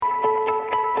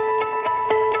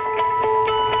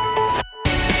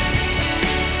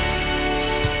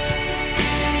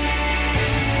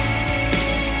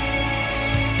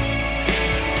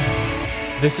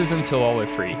This is Until All Are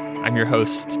Free. I'm your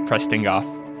host, Preston Goff.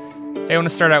 Hey, I want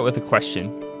to start out with a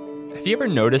question. Have you ever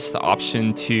noticed the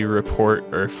option to report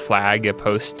or flag a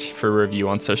post for review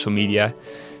on social media?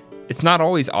 It's not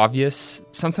always obvious.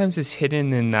 Sometimes it's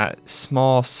hidden in that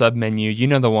small submenu. You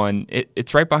know the one.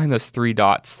 It's right behind those three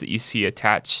dots that you see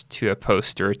attached to a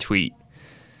post or a tweet.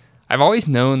 I've always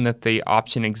known that the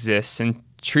option exists, and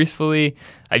truthfully,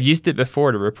 I've used it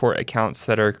before to report accounts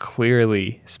that are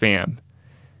clearly spam.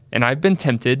 And I've been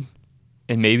tempted,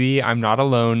 and maybe I'm not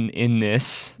alone in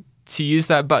this, to use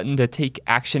that button to take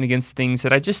action against things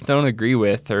that I just don't agree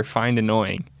with or find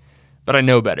annoying. But I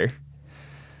know better.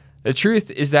 The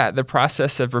truth is that the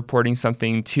process of reporting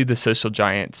something to the social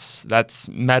giants, that's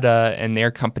Meta and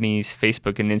their companies,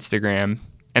 Facebook and Instagram,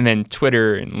 and then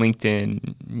Twitter and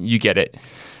LinkedIn, you get it.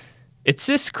 It's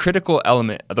this critical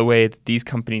element of the way that these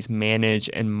companies manage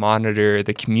and monitor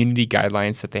the community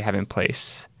guidelines that they have in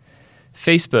place.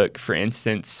 Facebook, for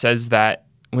instance, says that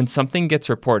when something gets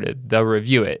reported, they'll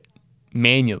review it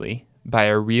manually by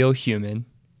a real human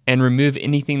and remove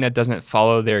anything that doesn't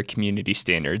follow their community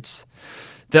standards.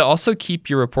 They'll also keep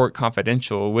your report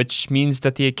confidential, which means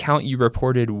that the account you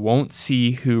reported won't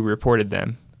see who reported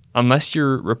them, unless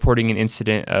you're reporting an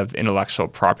incident of intellectual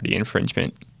property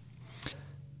infringement.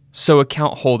 So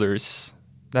account holders,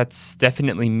 that's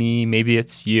definitely me, maybe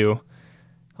it's you,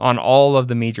 on all of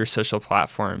the major social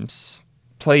platforms,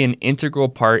 play an integral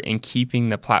part in keeping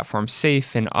the platform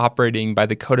safe and operating by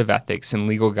the code of ethics and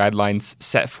legal guidelines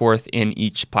set forth in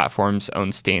each platform's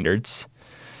own standards.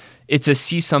 It's a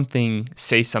see something,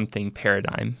 say something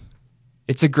paradigm.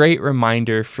 It's a great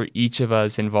reminder for each of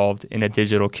us involved in a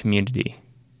digital community.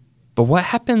 But what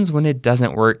happens when it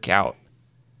doesn't work out?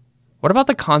 What about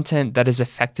the content that is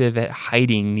effective at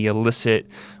hiding the illicit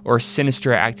or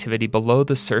sinister activity below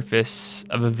the surface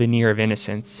of a veneer of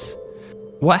innocence?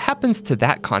 What happens to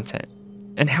that content?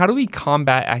 And how do we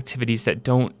combat activities that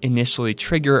don't initially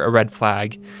trigger a red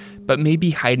flag, but may be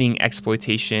hiding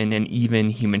exploitation and even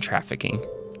human trafficking?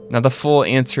 Now, the full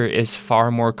answer is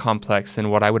far more complex than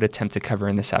what I would attempt to cover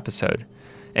in this episode.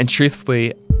 And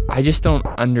truthfully, I just don't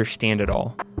understand it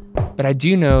all. But I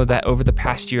do know that over the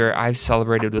past year, I've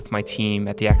celebrated with my team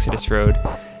at the Exodus Road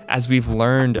as we've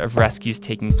learned of rescues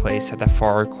taking place at the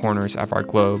far corners of our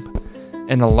globe.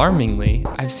 And alarmingly,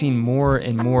 I've seen more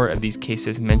and more of these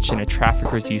cases mention a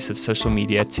trafficker's use of social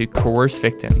media to coerce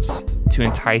victims, to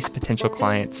entice potential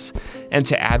clients, and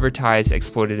to advertise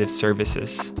exploitative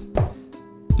services.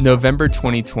 November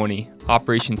 2020,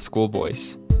 Operation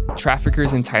Schoolboys.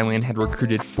 Traffickers in Thailand had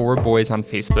recruited 4 boys on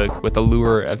Facebook with the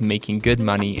lure of making good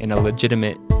money in a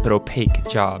legitimate but opaque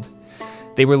job.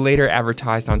 They were later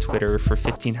advertised on Twitter for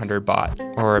 1,500 baht,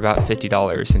 or about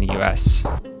 $50 in the US.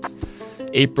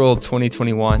 April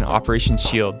 2021, Operation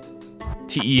Shield.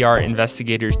 TER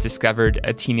investigators discovered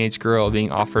a teenage girl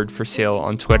being offered for sale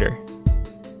on Twitter.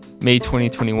 May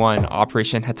 2021,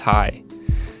 Operation Hatay.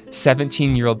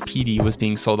 17-year-old Petey was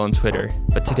being sold on Twitter,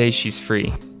 but today she's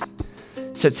free.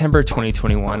 September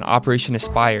 2021, Operation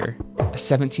Aspire, a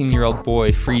 17-year-old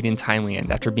boy freed in Thailand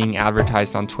after being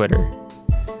advertised on Twitter.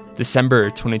 December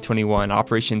 2021,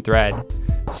 Operation Thread,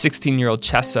 16-year-old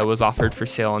Chessa was offered for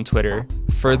sale on Twitter.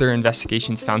 Further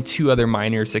investigations found 2 other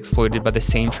minors exploited by the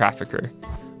same trafficker.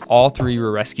 All 3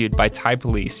 were rescued by Thai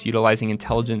police utilizing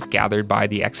intelligence gathered by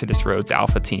the Exodus Road's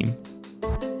Alpha team.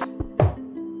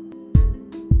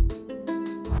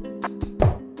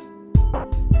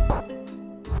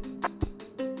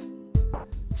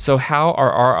 So how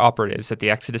are our operatives at the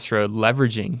Exodus Road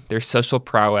leveraging their social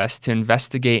prowess to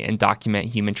investigate and document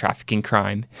human trafficking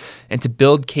crime and to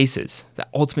build cases that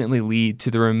ultimately lead to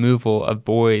the removal of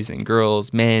boys and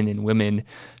girls, men and women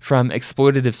from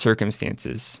exploitative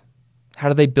circumstances? How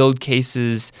do they build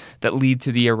cases that lead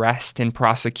to the arrest and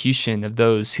prosecution of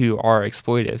those who are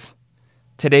exploitive?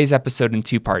 Today's episode in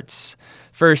 2 parts.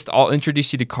 First, I'll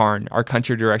introduce you to Karn, our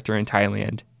country director in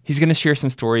Thailand. He's going to share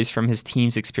some stories from his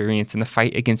team's experience in the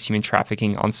fight against human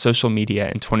trafficking on social media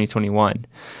in 2021.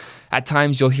 At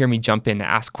times, you'll hear me jump in to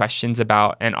ask questions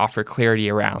about and offer clarity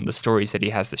around the stories that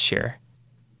he has to share.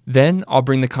 Then I'll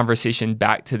bring the conversation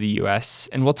back to the US,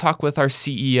 and we'll talk with our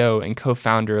CEO and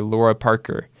co-founder, Laura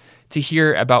Parker, to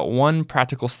hear about one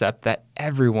practical step that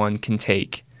everyone can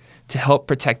take to help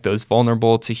protect those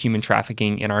vulnerable to human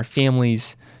trafficking in our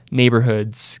families,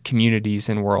 neighborhoods, communities,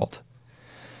 and world.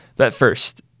 But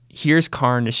first, here's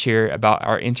Karn to share about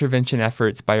our intervention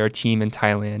efforts by our team in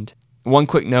Thailand. One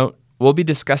quick note, we'll be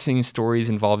discussing stories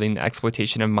involving the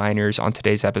exploitation of minors on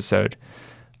today's episode.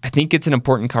 I think it's an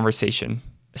important conversation,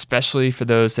 especially for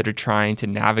those that are trying to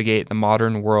navigate the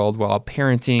modern world while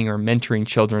parenting or mentoring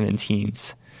children and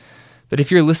teens. But if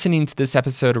you're listening to this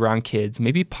episode around kids,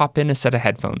 maybe pop in a set of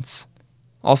headphones.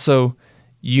 Also,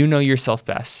 you know yourself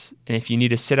best, and if you need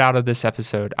to sit out of this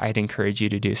episode, I'd encourage you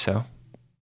to do so.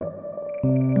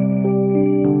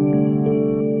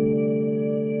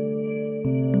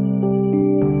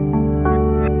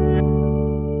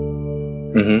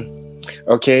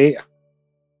 Okay,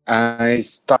 I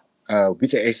start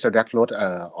with the extra load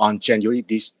on January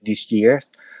this year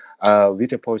with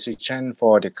the position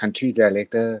for the country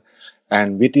director.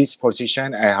 And with this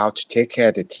position, I have to take care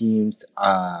of the teams.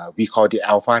 We call the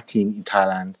Alpha team in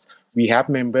Thailand. We have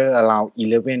members around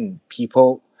 11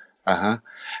 people,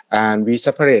 and we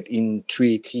separate in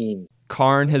 3 teams.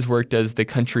 Karn has worked as the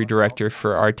country director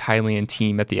for our Thailand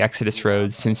team at the Exodus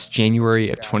Roads since January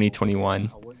of 2021.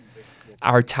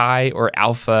 Our Thai, or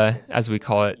Alpha, as we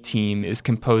call it, team is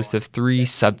composed of 3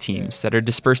 sub-teams that are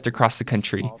dispersed across the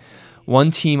country.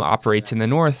 One team operates in the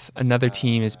north, another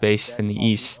team is based in the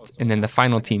east, and then the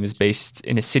final team is based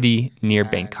in a city near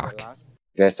Bangkok.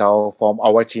 That's all from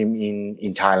our team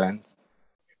in Thailand.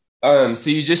 So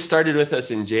you just started with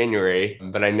us in January,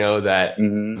 but I know that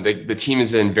the team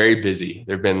has been very busy.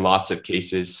 There have been lots of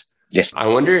cases. Yes. I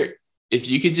wonder if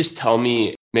you could just tell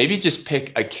me, maybe just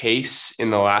pick a case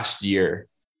in the last year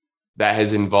that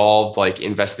has involved like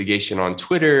investigation on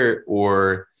Twitter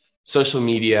or social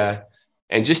media,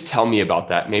 and just tell me about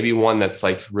that. Maybe one that's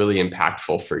like really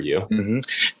impactful for you.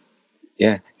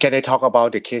 Yeah. Can I talk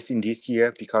about the case in this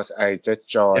year? Because I just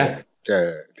joined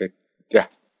Yeah,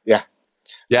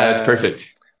 that's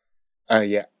perfect.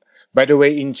 Yeah. By the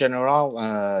way, in general,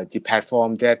 the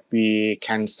platform that we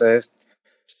can search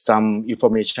some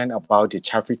information about the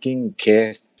trafficking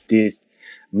case, this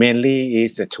mainly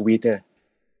is Twitter.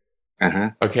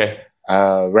 Okay.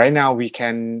 Right now, we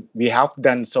have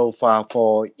done so far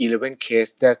for 11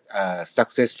 cases that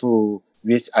successful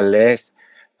with arrest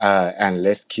and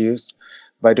rescues.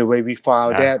 By the way, we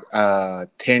found that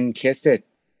 10 cases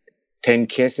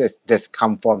that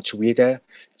come from Twitter,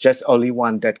 just only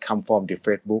one that come from the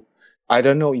Facebook. I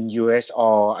don't know in US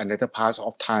or another part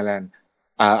of Thailand,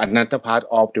 another part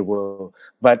of the world,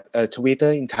 but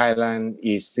Twitter in Thailand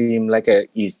is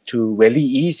too very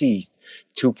easy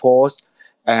to post,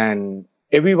 and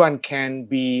everyone can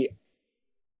be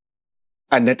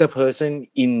another person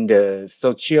in the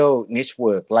social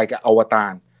network like an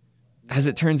avatar. As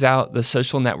it turns out, the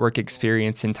social network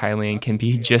experience in Thailand can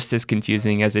be just as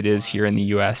confusing as it is here in the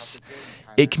US.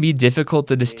 It can be difficult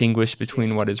to distinguish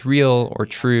between what is real or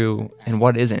true and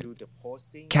what isn't.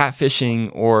 Catfishing,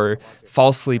 or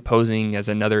falsely posing as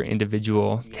another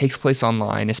individual, takes place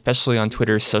online, especially on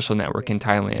Twitter's social network in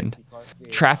Thailand.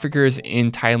 Traffickers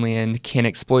in Thailand can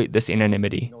exploit this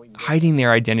anonymity, hiding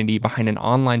their identity behind an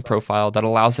online profile that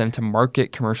allows them to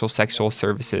market commercial sexual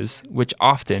services, which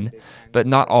often, but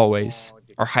not always,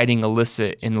 are hiding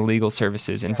illicit and illegal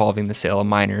services involving the sale of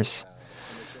minors.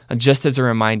 Just as a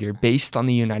reminder, based on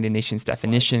the United Nations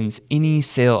definitions, any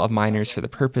sale of minors for the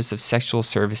purpose of sexual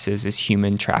services is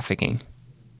human trafficking.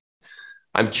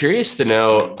 I'm curious to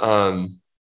know,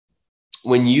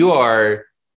 when your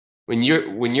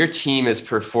team is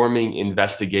performing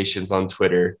investigations on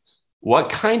Twitter, what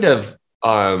kind of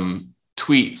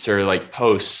tweets or like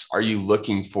posts are you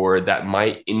looking for that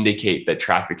might indicate that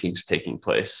trafficking is taking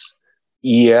place?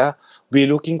 Yeah, we're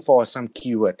looking for some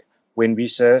keyword. When we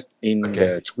search in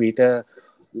the Twitter,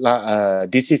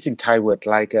 this is in Thai word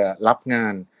like รับงา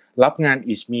น รับงาน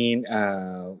is mean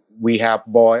we have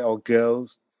boy or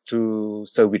girls to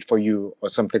serve it for you or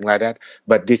something like that.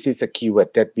 But this is a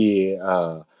keyword that we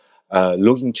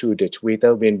looking to the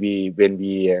Twitter when we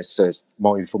search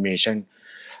more information.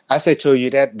 As I told you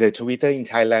that the Twitter in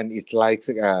Thailand is like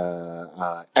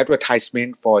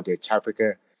advertisement for the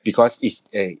trafficker because it's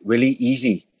really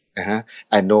easy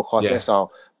and no cost at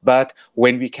all. But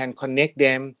when we can connect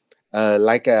them,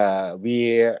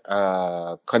 we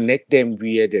connect them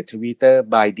via the Twitter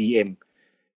by DM,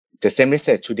 the same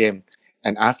message to them,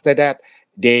 and after that,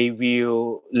 they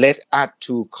will let us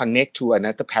to connect to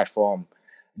another platform.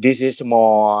 This is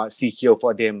more secure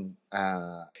for them.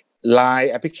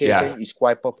 Line application is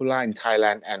quite popular in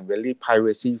Thailand and very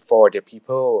privacy for the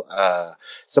people.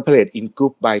 Separate in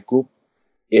group by group.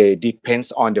 It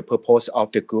depends on the purpose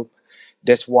of the group.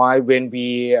 That's why when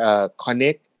we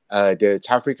connect the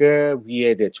trafficker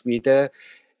via the Twitter,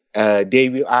 they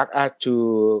will ask us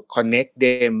to connect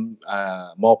them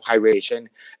more privation,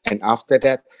 and after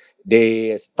that,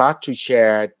 they start to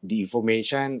share the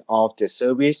information of the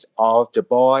service of the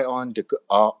boy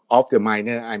of the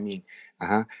minor. I mean,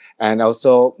 and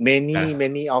also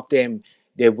many of them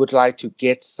they would like to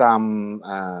get some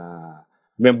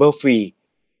member free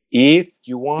If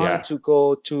you want to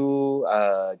go to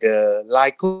the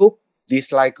Line group,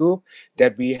 this Line group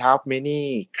that we have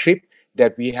many clip,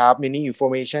 that we have many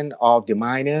information of the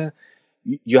miner,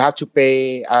 you have to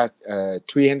pay us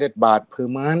 300 baht per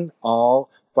month or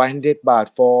 500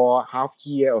 baht for half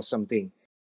year or something.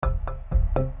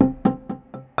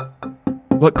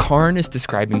 What Karn is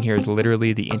describing here is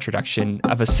literally the introduction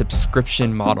of a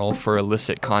subscription model for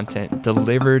illicit content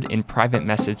delivered in private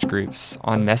message groups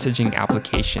on messaging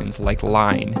applications like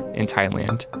Line in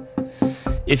Thailand.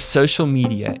 If social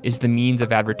media is the means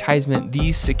of advertisement,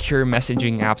 these secure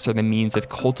messaging apps are the means of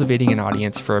cultivating an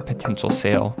audience for a potential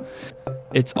sale.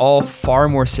 It's all far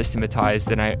more systematized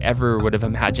than I ever would have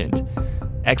imagined.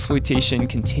 Exploitation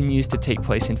continues to take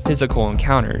place in physical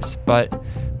encounters, but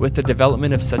with the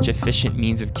development of such efficient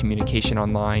means of communication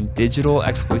online, digital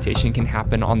exploitation can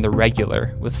happen on the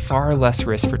regular with far less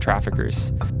risk for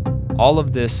traffickers. All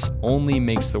of this only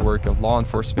makes the work of law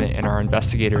enforcement and our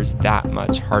investigators that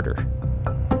much harder.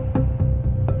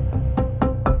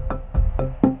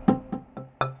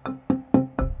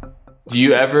 Do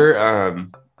you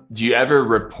ever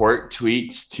report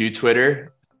tweets to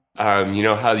Twitter? You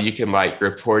know how you can like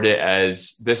report it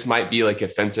as this might be like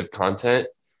offensive content.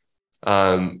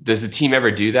 Does the team ever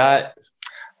do that?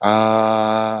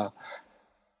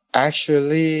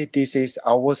 Actually, this is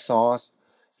our source.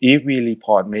 If we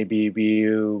report, maybe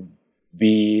we'll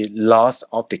be lost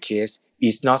of the case.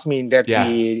 It's not mean that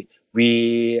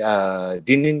we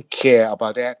didn't care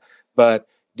about that, but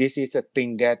this is a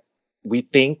thing that we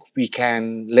think we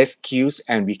can rescue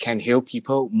and we can help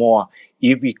people more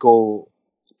if we go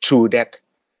through that.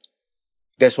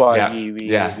 That's why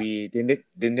we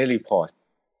didn't report.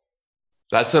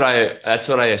 That's what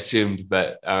I assumed,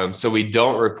 but so we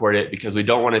don't report it because we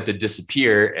don't want it to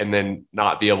disappear and then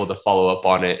not be able to follow up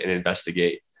on it and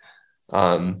investigate.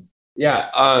 I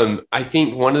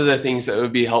think one of the things that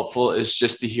would be helpful is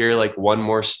just to hear like one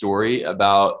more story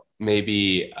about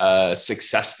maybe a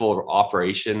successful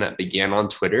operation that began on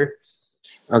Twitter.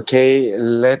 Okay,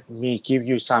 let me give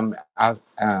you some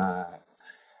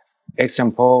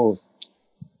examples.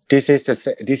 This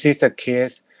is a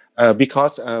case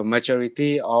because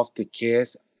majority of the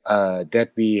case that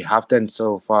we have done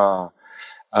so far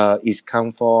is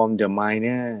come from the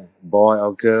miner, boy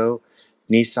or girl,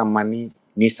 need some money.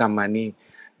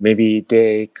 Maybe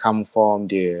they come from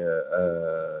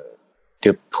the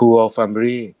poor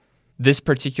family. This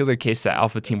particular case that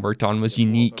Alpha Team worked on was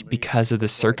unique because of the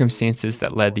circumstances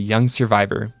that led the young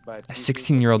survivor, a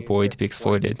 16-year-old boy, to be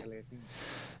exploited.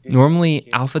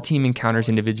 Normally, Alpha Team encounters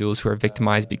individuals who are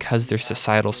victimized because their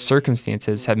societal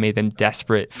circumstances have made them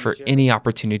desperate for any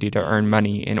opportunity to earn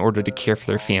money in order to care for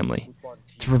their family,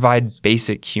 to provide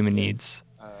basic human needs.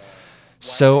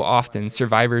 So often,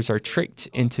 survivors are tricked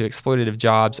into exploitative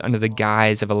jobs under the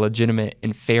guise of a legitimate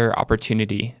and fair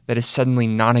opportunity that is suddenly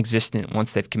non-existent once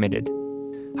they've committed.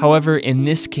 However, in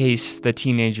this case, the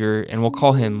teenager, and we'll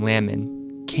call him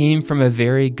Lamin, came from a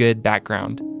very good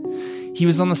background. He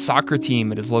was on the soccer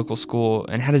team at his local school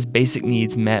and had his basic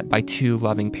needs met by two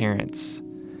loving parents.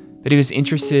 But he was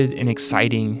interested in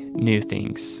exciting new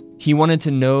things. He wanted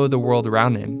to know the world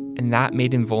around him, and that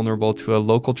made him vulnerable to a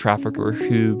local trafficker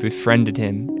who befriended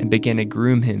him and began to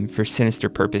groom him for sinister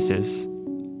purposes.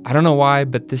 I don't know why,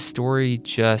 but this story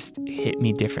just hit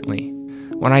me differently.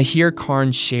 When I hear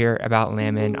Karn share about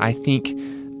Lamin, I think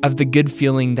of the good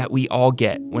feeling that we all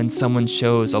get when someone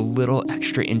shows a little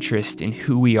extra interest in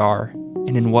who we are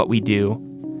and in what we do.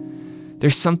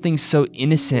 There's something so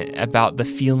innocent about the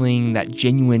feeling that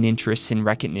genuine interest and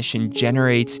recognition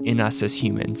generates in us as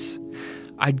humans.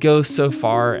 I'd go so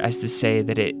far as to say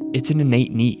that it's an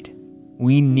innate need.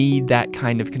 We need that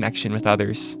kind of connection with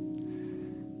others.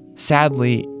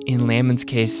 Sadly, in Lamin's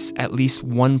case, at least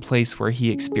one place where he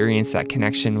experienced that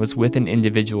connection was with an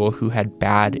individual who had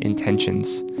bad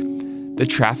intentions. The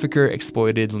trafficker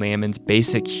exploited Lamin's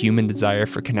basic human desire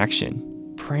for connection,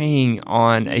 preying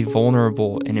on a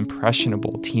vulnerable and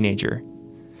impressionable teenager.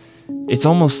 It's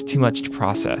almost too much to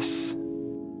process.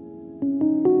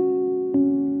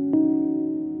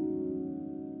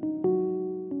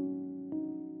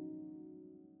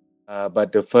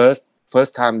 But the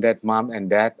first time that mom and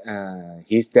dad,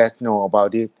 his dad know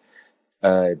about it,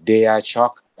 they are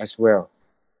shocked as well.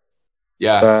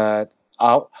 Yeah. But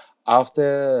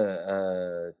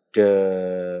after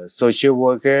the social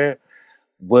worker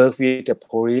work with the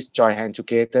police, join hands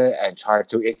together and try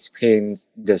to explain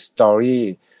the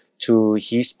story to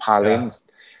his parents.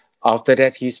 Yeah. After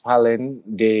that, his parents,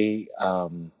 they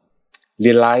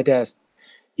realized that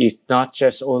it's not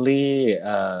just only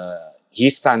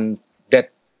his son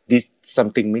that did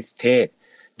something mistake.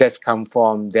 that's come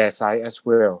from their side as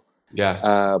well.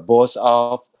 Yeah. Both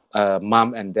of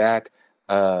mom and dad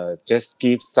just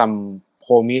give some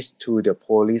promise to the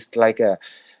police, like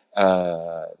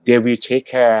they will take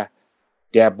care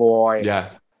their boy Yeah.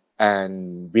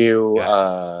 and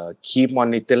will keep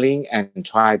monitoring and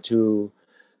try to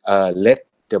let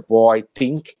the boy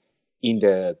think in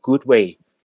the good way.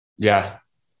 Yeah.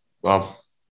 Well,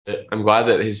 I'm glad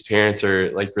that his parents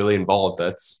are like really involved.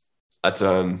 That's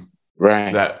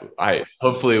Right. that I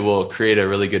hopefully will create a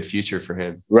really good future for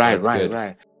him. Right. So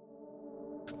Right.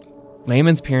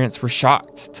 Layman's parents were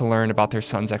shocked to learn about their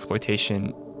son's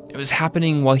exploitation. It was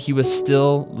happening while he was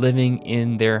still living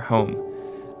in their home.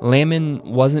 Layman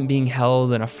wasn't being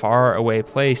held in a far away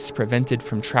place, prevented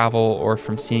from travel or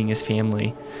from seeing his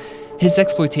family. His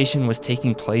exploitation was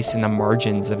taking place in the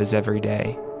margins of his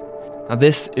everyday. Now,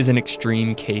 this is an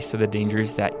extreme case of the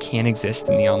dangers that can exist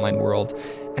in the online world,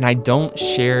 and I don't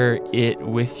share it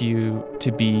with you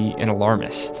to be an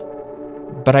alarmist.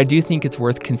 But I do think it's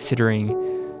worth considering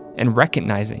and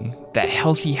recognizing that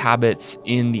healthy habits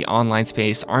in the online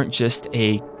space aren't just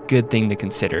a good thing to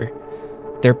consider.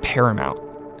 They're paramount.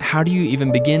 How do you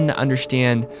even begin to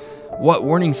understand what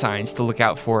warning signs to look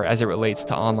out for as it relates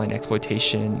to online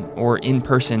exploitation or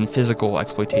in-person physical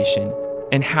exploitation?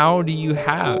 And how do you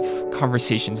have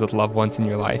conversations with loved ones in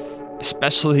your life,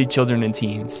 especially children and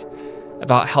teens,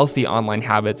 about healthy online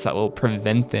habits that will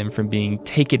prevent them from being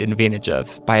taken advantage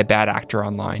of by a bad actor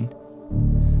online?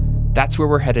 That's where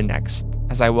we're headed next,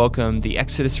 as I welcome the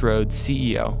Exodus Road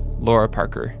CEO, Laura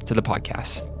Parker, to the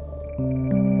podcast.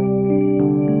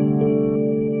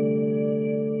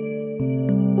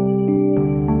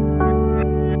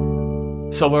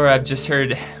 So Laura,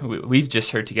 we've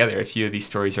just heard together a few of these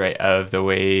stories, right, of the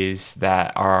ways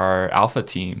that our Alpha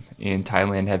team in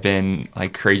Thailand have been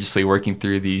like courageously working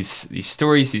through these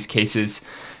stories, these cases.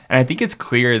 And I think it's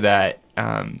clear that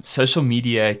social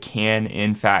media can,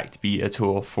 in fact, be a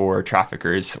tool for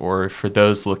traffickers or for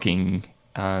those looking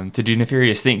to do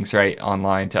nefarious things, right,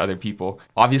 online to other people.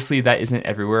 Obviously, that isn't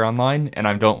everywhere online, and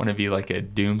I don't want to be like a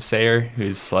doomsayer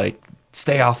who's like,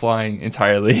 stay offline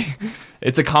entirely.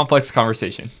 It's a complex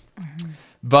conversation. Mm-hmm.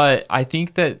 But I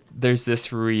think that there's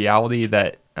this reality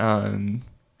that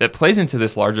that plays into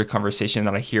this larger conversation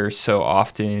that I hear so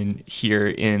often here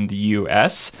in the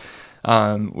US,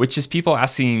 which is people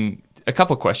asking a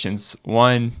couple questions.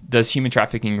 One, does human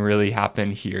trafficking really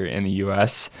happen here in the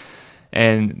US?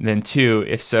 And then two,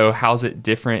 if so, how's it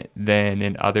different than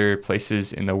in other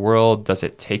places in the world? Does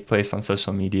it take place on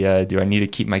social media? Do I need to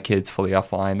keep my kids fully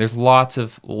offline? There's lots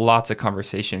of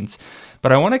conversations,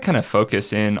 but I want to kind of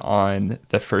focus in on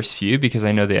the first few because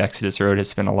I know the Exodus Road has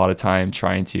spent a lot of time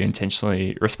trying to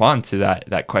intentionally respond to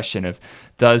that question of,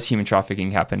 does human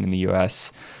trafficking happen in the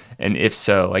US? And if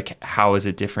so, like, how is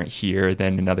it different here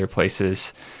than in other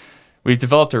places? We've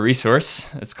developed a resource.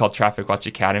 It's called Traffic Watch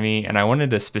Academy, and I wanted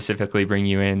to specifically bring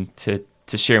you in to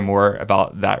share more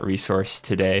about that resource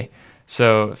today.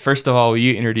 So first of all, will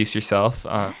you introduce yourself?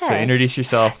 Yes. So introduce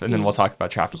yourself, and then we'll talk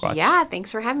about Traffic Watch. Yeah,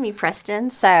 thanks for having me,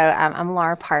 Preston. So I'm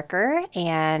Laura Parker,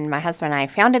 and my husband and I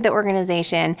founded the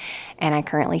organization, and I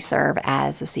currently serve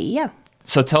as the CEO.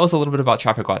 So tell us a little bit about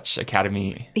Traffic Watch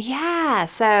Academy. Yeah,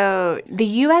 so the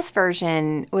U.S.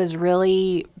 version was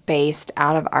really based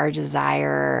out of our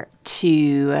desire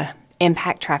to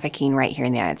impact trafficking right here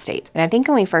in the United States. And I think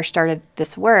when we first started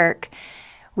this work,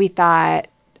 we thought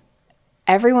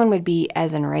everyone would be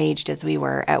as enraged as we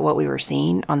were at what we were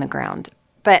seeing on the ground.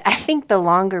 But I think the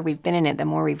longer we've been in it, the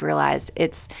more we've realized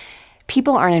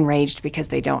people aren't enraged because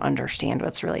they don't understand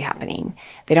what's really happening.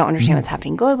 They don't understand what's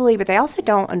happening globally, but they also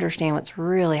don't understand what's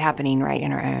really happening right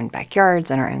in our own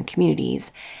backyards and our own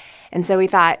communities. And so we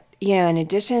thought, in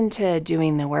addition to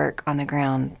doing the work on the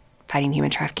ground, fighting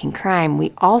human trafficking crime,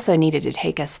 we also needed to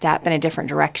take a step in a different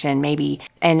direction, maybe,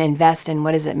 and invest in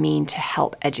what does it mean to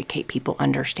help educate people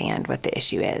understand what the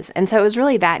issue is. And so it was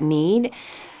really that need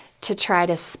to try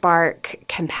to spark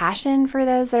compassion for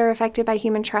those that are affected by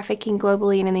human trafficking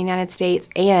globally and in the United States,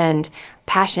 and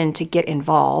passion to get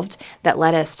involved that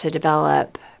led us to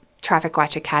develop Traffic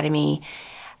Watch Academy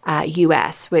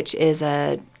US, which is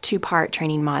a 2-part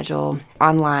training module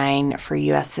online for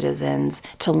U.S. citizens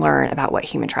to learn about what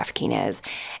human trafficking is.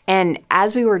 And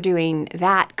as we were doing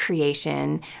that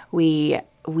creation, we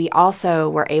also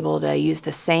were able to use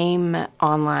the same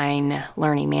online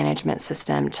learning management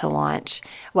system to launch.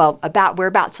 We're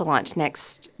about to launch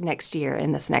next year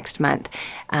in this next month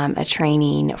a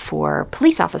training for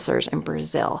police officers in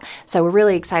Brazil. So we're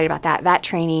really excited about that. That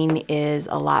training is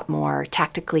a lot more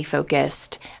tactically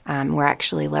focused. We're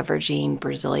actually leveraging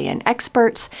Brazilian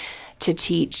experts to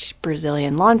teach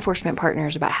Brazilian law enforcement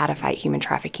partners about how to fight human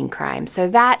trafficking crime. So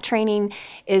that training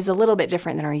is a little bit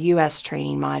different than our U.S.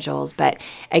 training modules, but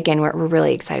again, we're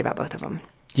really excited about both of them.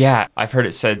 Yeah, I've heard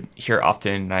it said here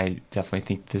often, and I definitely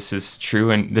think this is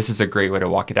true, and this is a great way to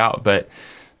walk it out. But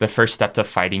the first step to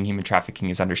fighting human trafficking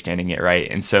is understanding it,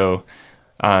 right? And so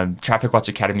Traffic Watch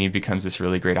Academy becomes this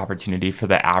really great opportunity for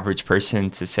the average person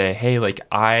to say, hey, like,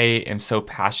 I am so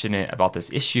passionate about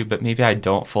this issue, but maybe I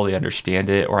don't fully understand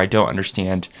it, or I don't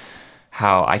understand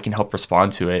how I can help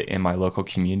respond to it in my local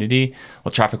community.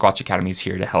 Well, Traffic Watch Academy is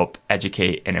here to help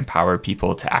educate and empower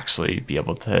people to actually be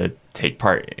able to take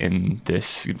part in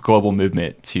this global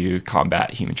movement to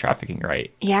combat human trafficking,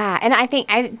 right? Yeah, and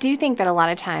I do think that a lot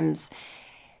of times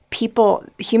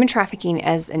human trafficking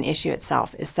as an issue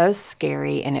itself is so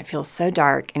scary, and it feels so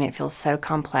dark, and it feels so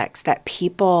complex that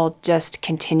people just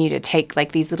continue to take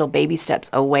like these little baby steps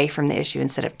away from the issue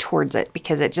instead of towards it,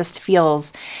 because it just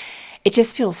feels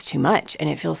too much, and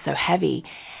it feels so heavy.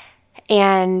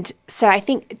 And so I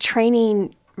think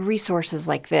training resources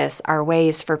like this are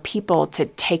ways for people to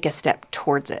take a step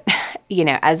towards it,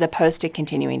 as opposed to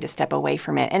continuing to step away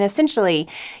from it. And essentially,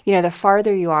 the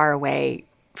farther you are away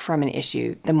from an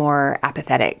issue, the more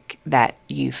apathetic that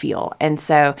you feel. And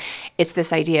so it's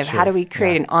this idea of how do we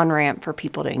create an on-ramp for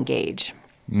people to engage?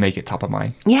 Make it top of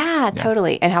mind. Yeah,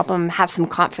 totally. And help them have some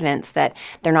confidence that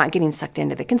they're not getting sucked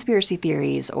into the conspiracy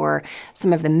theories or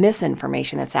some of the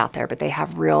misinformation that's out there, but they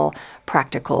have real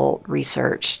practical,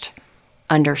 researched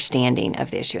understanding of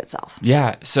the issue itself.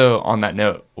 Yeah. So on that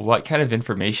note, what kind of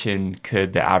information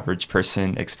could the average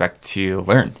person expect to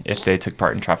learn if they took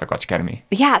part in Traffic Watch Academy?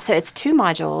 Yeah. So it's 2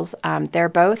 modules. They're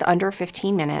both under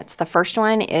 15 minutes. The first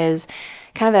one is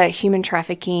kind of a human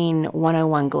trafficking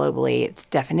 101 globally. It's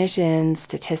definitions,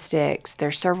 statistics.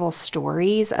 There's several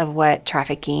stories of what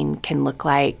trafficking can look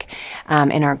like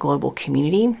in our global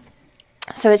community.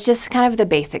 So it's just kind of the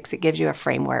basics. It gives you a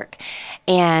framework.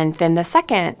 And then the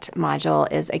second module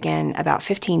is, again, about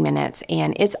 15 minutes,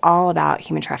 and it's all about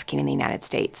human trafficking in the United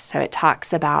States. So it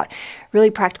talks about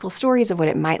really practical stories of what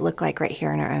it might look like right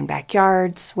here in our own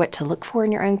backyards, what to look for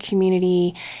in your own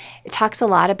community. It talks a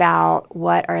lot about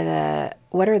what are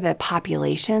the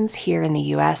populations here in the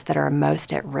U.S. that are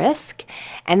most at risk.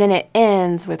 And then it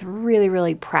ends with really,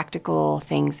 really practical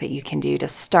things that you can do to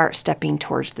start stepping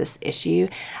towards this issue.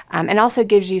 And also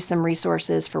gives you some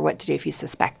resources for what to do if you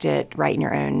suspect it right in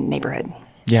your own neighborhood.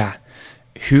 Yeah.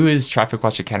 Who is Traffic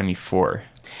Watch Academy for?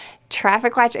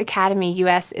 Traffic Watch Academy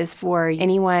US is for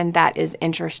anyone that is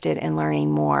interested in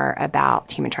learning more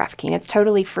about human trafficking. It's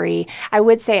totally free. I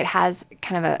would say it has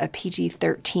kind of a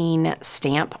PG-13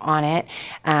 stamp on it.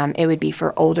 It would be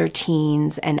for older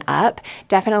teens and up.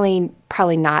 Definitely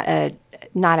probably not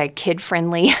a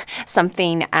kid-friendly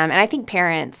something. And I think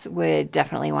parents would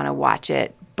definitely want to watch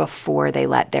it before they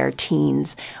let their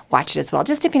teens watch it as well,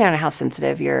 just depending on how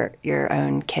sensitive your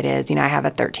own kid is. I have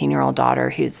a 13-year-old daughter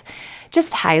who's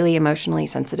just highly emotionally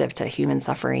sensitive to human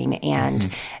suffering,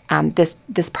 and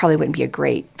this probably wouldn't be a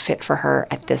great fit for her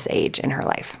at this age in her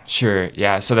life. Sure,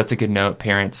 yeah. So that's a good note,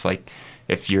 parents. Like,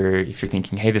 if you're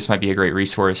thinking, hey, this might be a great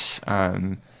resource,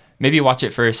 maybe watch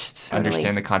it first, Totally.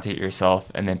 Understand the content yourself,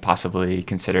 and then possibly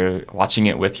consider watching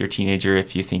it with your teenager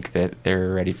if you think that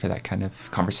they're ready for that kind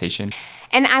of conversation.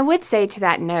 And I would say to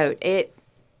that note, if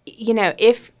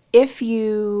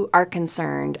you are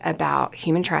concerned about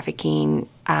human trafficking,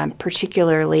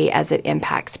 particularly as it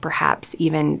impacts perhaps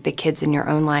even the kids in your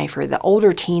own life or the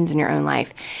older teens in your own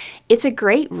life, it's a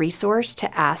great resource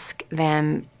to ask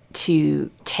them to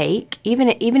take, even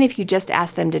if you just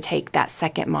ask them to take that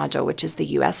second module, which is the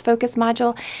U.S. focus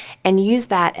module, and use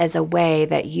that as a way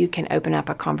that you can open up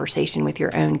a conversation with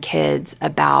your own kids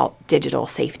about digital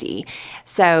safety.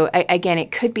 So again,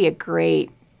 it could be a great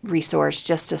resource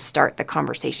just to start the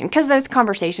conversation, because those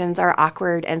conversations are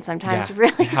awkward and sometimes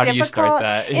really How difficult. do you start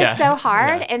that? It's so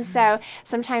hard. Yeah. And so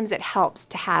sometimes it helps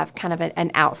to have kind of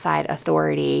an outside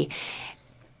authority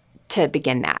to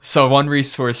begin that. So one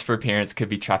resource for parents could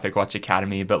be Traffic Watch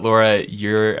Academy, but Laura,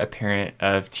 you're a parent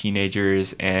of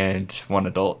teenagers and one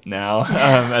adult now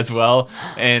as well.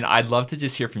 And I'd love to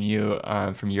just hear from you,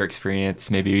 from your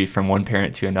experience, maybe from one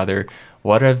parent to another.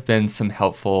 What have been some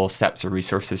helpful steps or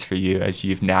resources for you as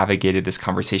you've navigated this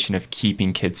conversation of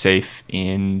keeping kids safe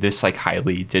in this like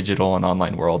highly digital and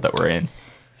online world that we're in?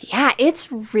 Yeah,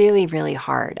 it's really, really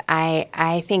hard.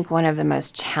 I think one of the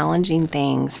most challenging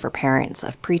things for parents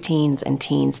of preteens and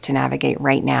teens to navigate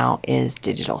right now is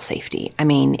digital safety. I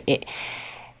mean,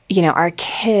 our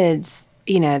kids,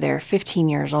 they're 15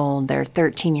 years old, they're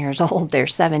 13 years old, they're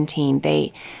 17.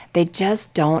 They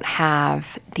just don't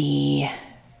have the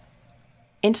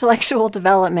intellectual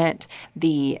development,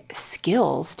 the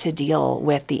skills to deal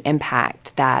with the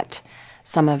impact that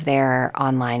some of their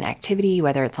online activity,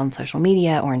 whether it's on social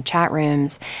media or in chat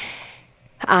rooms,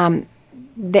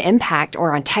 the impact,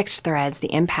 or on text threads,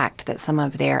 the impact that some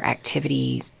of their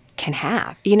activities can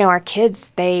have. Our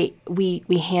kids, we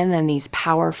hand them these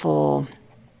powerful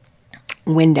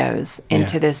windows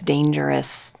into this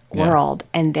dangerous world.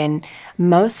 And then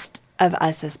most of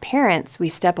us as parents, we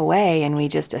step away and we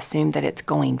just assume that it's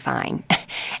going fine.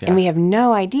 And we have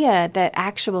no idea that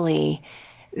actually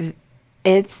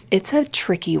it's a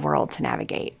tricky world to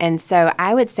navigate. And so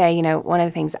I would say, one of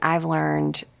the things I've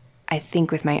learned, I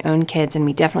think, with my own kids, and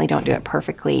we definitely don't do it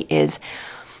perfectly, is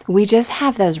we just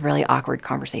have those really awkward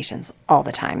conversations all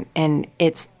the time. And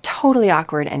it's totally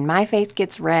awkward, and my face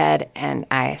gets red, and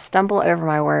I stumble over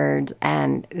my words,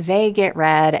 and they get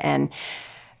red, and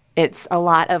it's a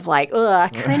lot of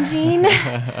cringing.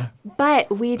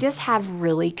 But we just have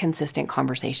really consistent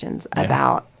conversations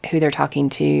about who they're talking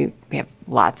to. We have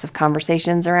lots of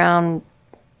conversations around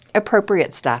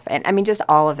appropriate stuff. And I mean, just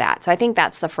all of that. So I think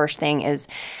that's the first thing is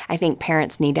I think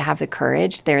parents need to have the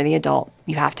courage. They're the adult.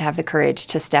 You have to have the courage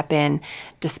to step in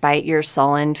despite your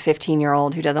sullen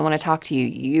 15-year-old who doesn't want to talk to you.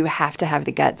 You have to have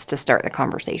the guts to start the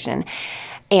conversation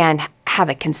and have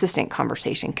a consistent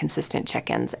conversation, consistent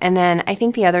check-ins. And then I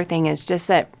think the other thing is just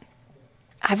that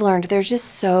I've learned there's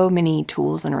just so many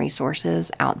tools and resources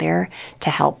out there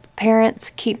to help parents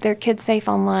keep their kids safe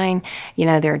online.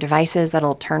 There are devices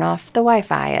that'll turn off the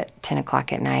Wi-Fi at 10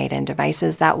 o'clock at night, and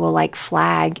devices that will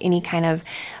flag any kind of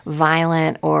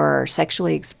violent or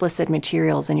sexually explicit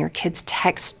materials in your kids'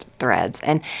 text threads.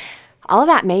 And all of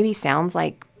that maybe sounds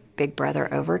like Big Brother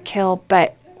overkill,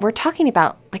 but we're talking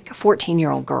about a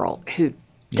 14-year-old girl who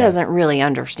doesn't really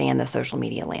understand the social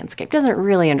media landscape, doesn't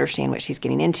really understand what she's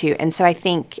getting into. And so I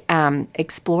think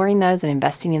exploring those and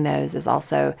investing in those is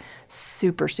also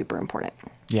super, super important.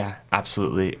 Yeah,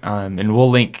 absolutely. And we'll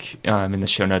link in the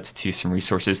show notes to some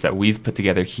resources that we've put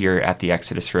together here at the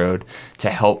Exodus Road to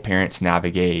help parents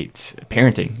navigate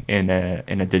parenting in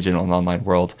a digital and online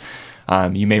world.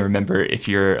 You may remember, if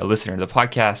you're a listener to the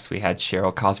podcast, we had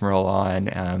Cheryl Cosmerl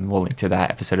on. We'll link to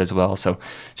that episode as well. So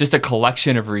just a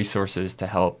collection of resources to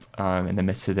help in the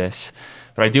midst of this.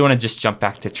 But I do want to just jump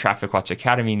back to Traffic Watch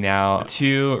Academy now.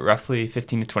 2 roughly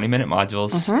 15 to 20 minute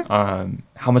modules. Mm-hmm.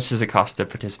 How much does it cost to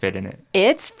participate in it?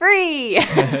 It's free.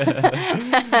 Totally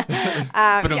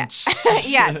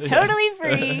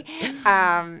free.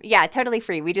 Totally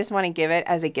free. We just want to give it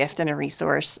as a gift and a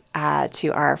resource to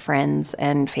our friends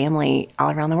and family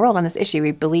all around the world on this issue.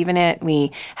 We believe in it.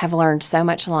 We have learned so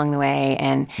much along the way,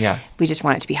 and we just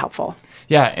want it to be helpful.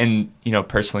 Yeah, and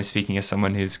personally speaking, as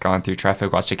someone who's gone through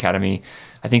Traffic Watch Academy,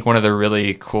 I think one of the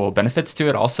really cool benefits to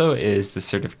it also is the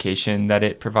certification that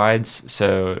it provides.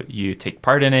 So you take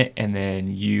part in it, and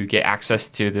then you get access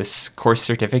to this course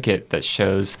certificate that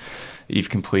shows that you've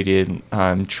completed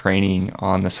training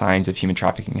on the signs of human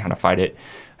trafficking and how to fight it.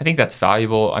 I think that's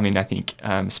valuable. I mean, I think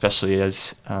especially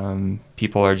as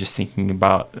people are just thinking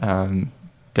about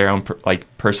their own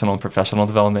personal and professional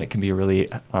development, it can be a really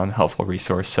helpful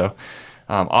resource. So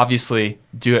obviously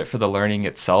do it for the learning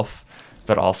itself,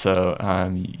 but also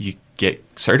you get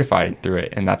certified through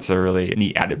it, and that's a really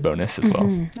neat added bonus as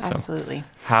well. Absolutely. So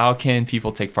how can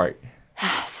people take part?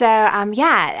 So, I'm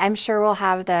sure we'll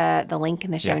have the link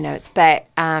in the show notes, but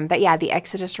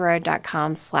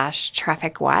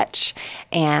theexodusroad.com/trafficwatch,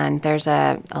 and there's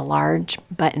a large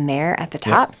button there at the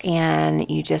top, and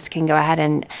you just can go ahead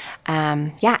and,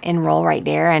 enroll right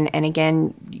there. And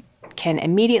again, you can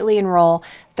immediately enroll,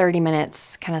 30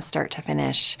 minutes, kind of start to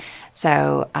finish.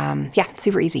 So,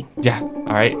 super easy. Yeah.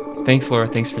 All right. Thanks, Laura.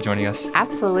 Thanks for joining us.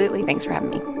 Absolutely. Thanks for having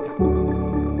me.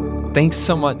 Thanks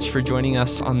so much for joining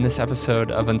us on this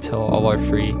episode of Until All Are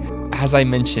Free. As I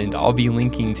mentioned, I'll be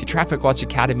linking to Traffic Watch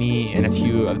Academy and a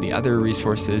few of the other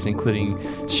resources, including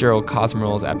Cheryl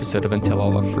Cosmerl's episode of Until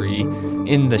All Are Free,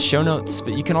 in the show notes,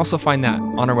 but you can also find that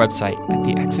on our website at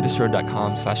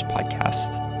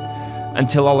theexodusroad.com/podcast.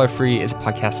 Until All Are Free is a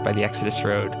podcast by the Exodus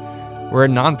Road. We're a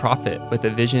nonprofit with a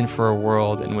vision for a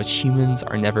world in which humans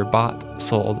are never bought,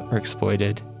 sold, or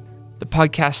exploited. The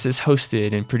podcast is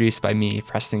hosted and produced by me,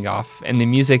 Preston Goff, and the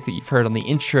music that you've heard on the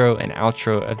intro and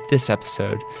outro of this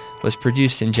episode was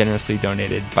produced and generously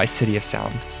donated by City of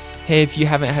Sound. Hey, if you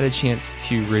haven't had a chance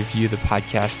to review the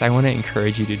podcast, I want to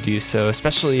encourage you to do so,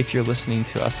 especially if you're listening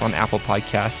to us on Apple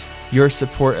Podcasts. Your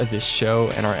support of this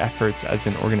show and our efforts as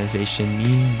an organization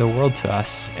mean the world to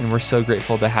us, and we're so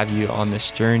grateful to have you on this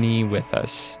journey with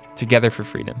us, together for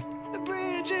freedom.